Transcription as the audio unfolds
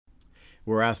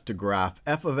We're asked to graph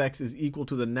f of x is equal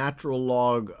to the natural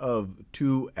log of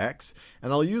 2x.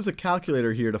 And I'll use a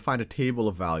calculator here to find a table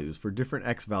of values. For different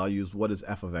x values, what is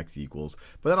f of x equals?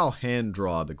 But then I'll hand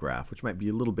draw the graph, which might be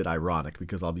a little bit ironic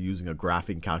because I'll be using a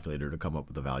graphing calculator to come up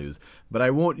with the values. But I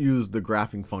won't use the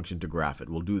graphing function to graph it.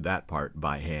 We'll do that part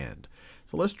by hand.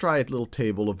 So let's try a little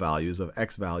table of values, of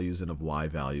x values and of y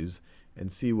values,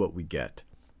 and see what we get.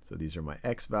 So these are my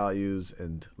x values,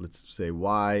 and let's say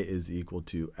y is equal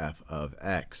to f of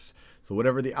x. So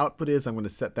whatever the output is, I'm going to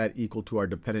set that equal to our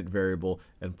dependent variable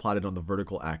and plot it on the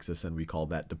vertical axis, and we call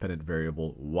that dependent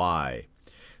variable y.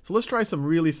 So let's try some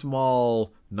really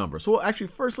small numbers. So actually,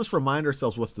 first let's remind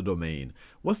ourselves what's the domain.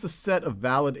 What's the set of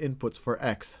valid inputs for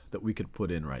x that we could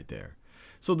put in right there?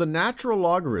 So the natural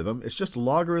logarithm is just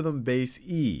logarithm base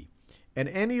e. And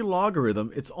any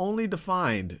logarithm, it's only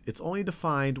defined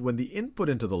when the input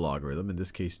into the logarithm, in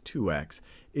this case 2x,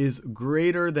 is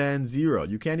greater than 0.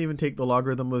 You can't even take the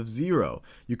logarithm of 0.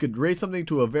 You could raise something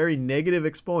to a very negative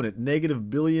exponent, negative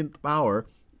billionth power.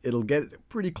 It'll get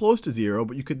pretty close to 0,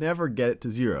 but you could never get it to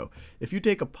 0. If you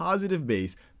take a positive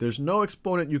base, there's no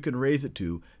exponent you can raise it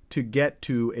to get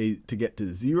to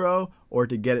 0 or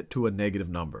to get it to a negative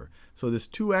number. So this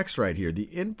 2x right here, the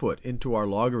input into our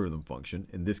logarithm function,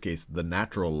 in this case the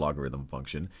natural logarithm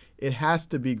function, it has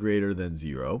to be greater than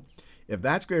 0. If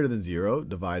that's greater than 0,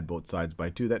 divide both sides by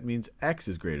 2. That means x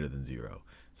is greater than 0.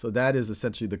 So that is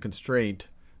essentially the constraint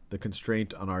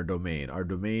on our domain. Our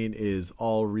domain is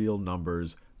all real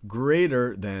numbers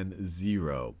greater than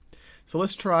 0. So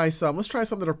let's try some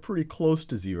that are pretty close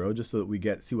to 0, just so that we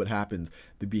see what happens,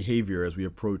 the behavior as we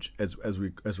approach, as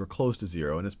we're close to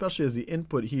 0, and especially as the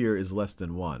input here is less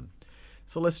than 1.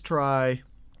 So I'll just try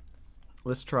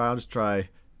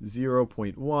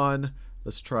 0.1.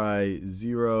 Let's try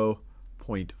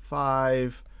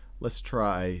 0.5. Let's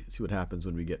see what happens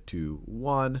when we get to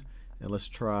 1. And let's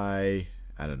try,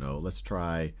 I don't know, let's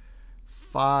try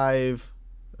 5.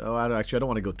 Oh, I don't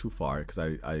want to go too far because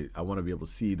I want to be able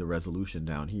to see the resolution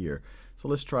down here. So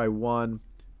let's try 1,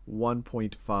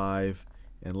 1.5,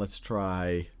 and let's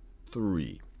try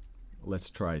 3.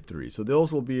 Let's try 3. So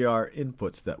those will be our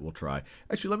inputs that we'll try.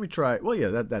 Actually, let me try, well, yeah,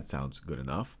 that sounds good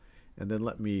enough. And then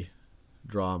let me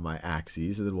draw my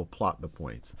axes, and then we'll plot the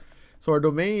points. So our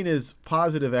domain is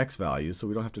positive x values, so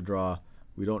we don't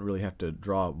really have to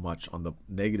draw much on the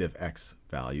negative x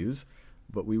values.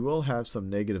 But we will have some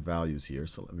negative values here,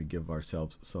 so let me give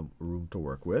ourselves some room to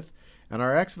work with. And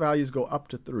our x values go up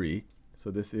to 3.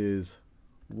 So this is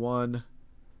 1,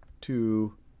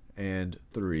 2, and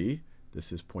 3.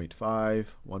 This is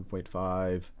 0.5,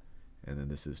 1.5, and then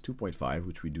this is 2.5,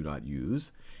 which we do not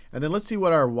use. And then let's see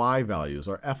what our y values,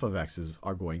 our f of x's,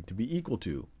 are going to be equal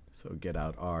to. So get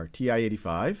out our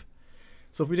TI-85.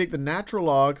 So if we take the natural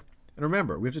log, and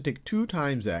remember, we have to take 2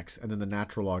 times x and then the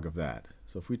natural log of that.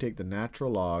 So if we take the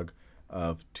natural log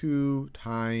of 2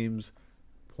 times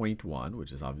 0.1,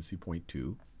 which is obviously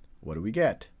 0.2, what do we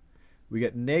get? We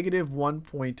get negative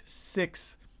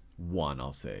 1.61,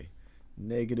 I'll say.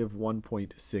 Negative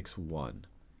 1.61.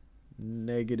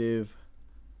 Negative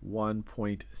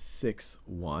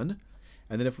 1.61.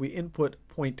 And then if we input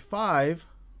 0.5,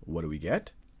 what do we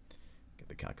get? Get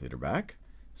the calculator back.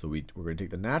 So we're going to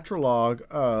take the natural log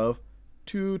of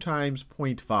 2 times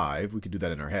 0.5. We could do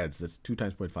that in our heads. That's 2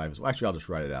 times 0.5. Well, actually, I'll just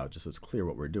write it out just so it's clear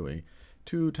what we're doing.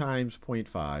 2 times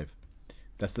 0.5.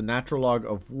 That's the natural log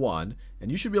of 1.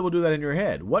 And you should be able to do that in your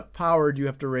head. What power do you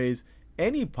have to raise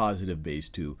any positive base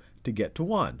to get to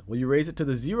 1? Well, you raise it to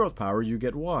the 0th power, you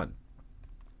get 1.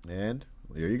 And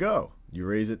there you go. You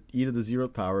raise it e to the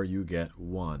 0th power, you get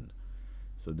 1.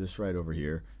 So this right over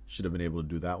here, should have been able to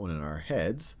do that one in our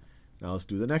heads. Now let's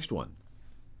do the next one.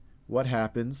 What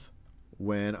happens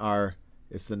when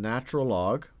it's the natural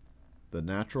log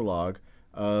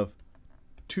of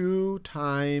 2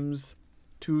 times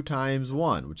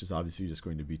 1, which is obviously just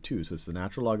going to be 2. So it's the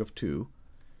natural log of 2,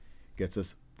 gets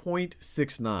us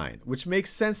 0.69, which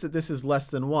makes sense that this is less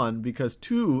than 1 because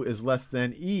 2 is less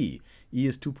than e. E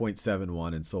is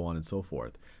 2.71 and so on and so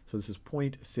forth. So this is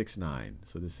 0.69.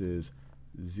 So this is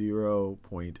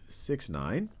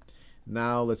 0.69.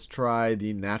 Now let's try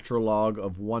the natural log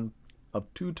of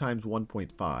 2 times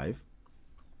 1.5.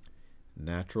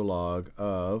 Natural log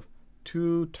of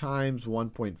 2 times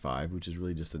 1.5, which is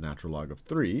really just the natural log of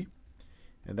 3.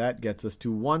 And that gets us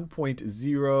to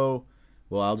 1.0.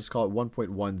 Well, I'll just call it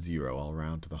 1.10. I'll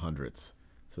round to the hundredths.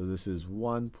 So this is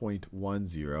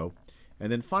 1.10.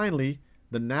 And then finally,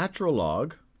 the natural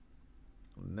log,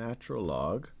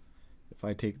 if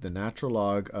I take the natural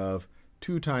log of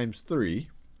 2 times 3,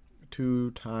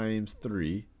 2 times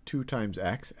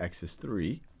x is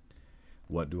 3.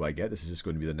 what do I get? This is just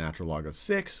going to be the natural log of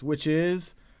 6, which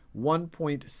is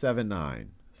 1.79.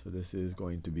 So this is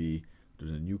going to be,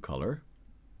 there's a new color.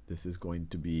 This is going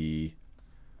to be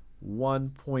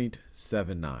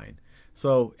 1.79.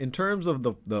 So in terms of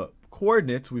the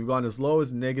coordinates, we've gone as low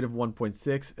as negative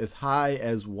 1.6, as high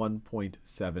as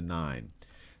 1.79.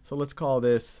 So let's call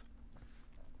this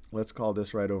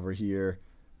right over here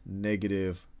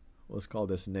negative, let's call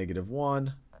this negative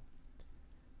 1,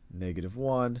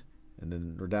 and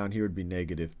then down here would be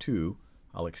negative 2.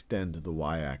 I'll extend the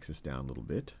y-axis down a little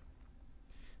bit.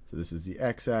 So this is the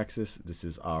x-axis. This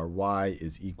is our y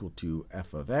is equal to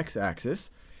f of x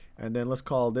axis. And then let's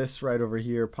call this right over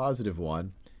here positive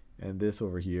 1. And this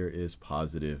over here is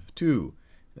positive 2.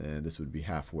 And this would be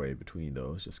halfway between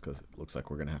those, just because it looks like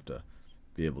we're going to have to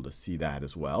be able to see that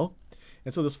as well.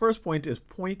 And so this first point is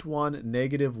 0.1,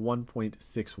 negative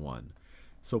 1.61.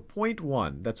 So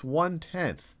 0.1, that's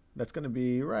 1/10. That's going to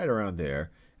be right around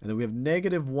there. And then we have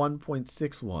negative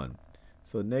 1.61.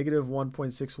 So negative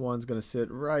 1.61 is going to sit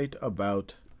right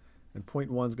about, and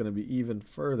 0.1 is going to be even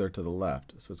further to the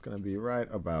left. So it's going to be right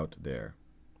about there.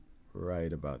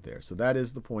 Right about there. So that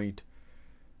is the point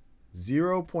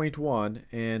 0.1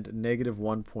 and negative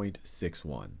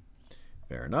 1.61.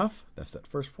 Fair enough. That's that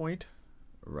first point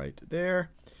right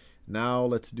there. Now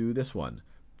let's do this one.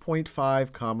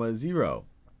 0.5 comma 0.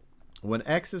 When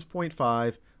x is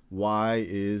 0.5, y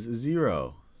is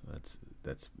 0. That's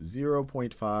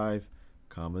 0.5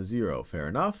 comma 0. Fair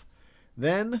enough.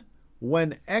 Then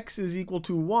when x is equal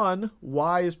to 1,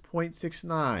 y is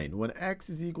 0.69. When x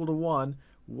is equal to 1,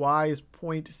 y is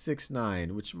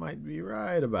 0.69, which might be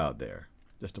right about there.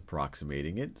 Just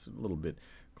approximating it. It's a little bit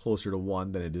closer to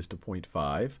 1 than it is to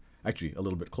 0.5. Actually, a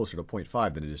little bit closer to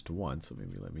 0.5 than it is to 1. So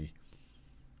maybe let me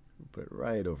put it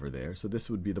right over there. So this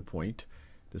would be the point.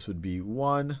 This would be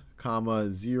 1 comma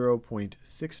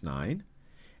 0.69.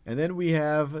 And then we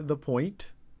have the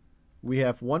point. We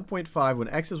have 1.5. When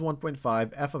x is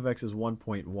 1.5, f of x is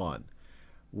 1.1.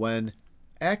 When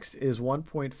x is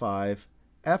 1.5,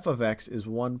 f of x is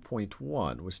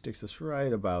 1.1, which takes us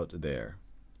right about there.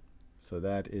 So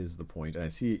that is the point. And I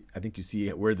think you see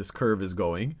where this curve is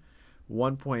going.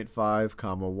 1.5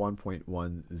 comma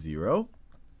 1.10.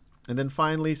 And then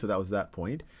finally, so that was that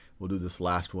point. We'll do this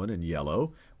last one in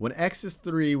yellow. When x is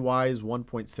 3, y is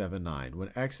 1.79.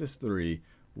 When x is 3,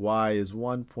 y is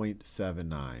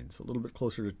 1.79. So a little bit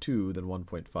closer to 2 than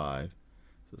 1.5. So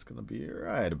it's going to be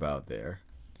right about there.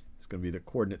 It's going to be the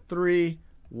coordinate 3,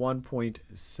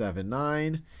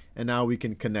 1.79. And now we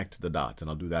can connect the dots. And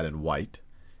I'll do that in white.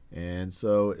 And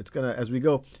so it's going to, as we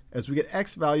get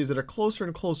x values that are closer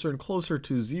and closer and closer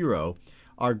to 0,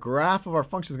 our graph of our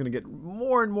function is going to get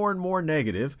more and more and more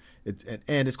negative.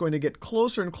 And it's going to get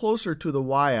closer and closer to the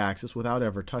y-axis without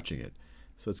ever touching it.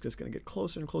 So it's just going to get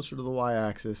closer and closer to the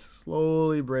y-axis,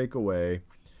 slowly break away,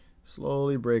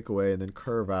 and then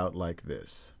curve out like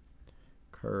this.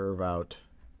 Curve out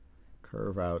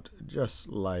just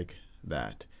like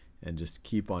that. And just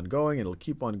keep on going. It'll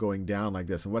keep on going down like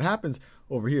this. And what happens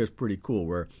over here is pretty cool,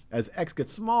 where as x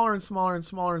gets smaller and smaller and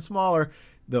smaller and smaller,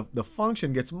 the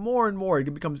function gets more and more.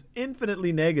 It becomes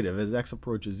infinitely negative as x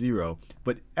approaches 0,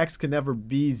 but x can never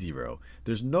be 0.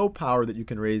 There's no power that you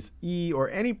can raise e or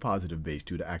any positive base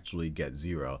to actually get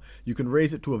 0. You can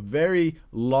raise it to a very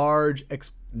large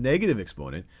negative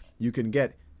exponent. You can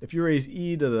get, if you raise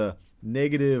e to the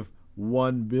negative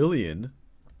 1 billion,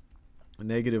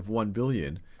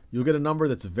 you'll get a number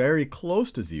that's very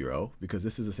close to 0, because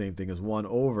this is the same thing as 1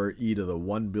 over e to the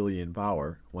 1 billionth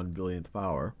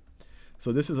power.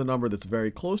 So this is a number that's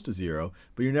very close to 0,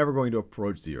 but you're never going to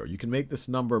approach 0. You can make this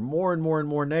number more and more and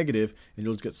more negative, and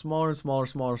you'll just get smaller and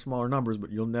smaller numbers, but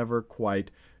you'll never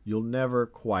quite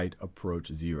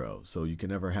approach 0. So you can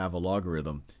never have a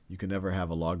logarithm. You can never have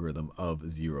a logarithm of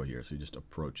 0 here, so you just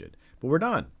approach it. But we're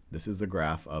done. This is the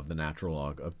graph of the natural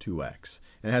log of 2x.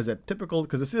 And it has that typical,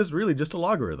 because this is really just a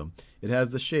logarithm, it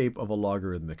has the shape of a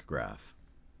logarithmic graph.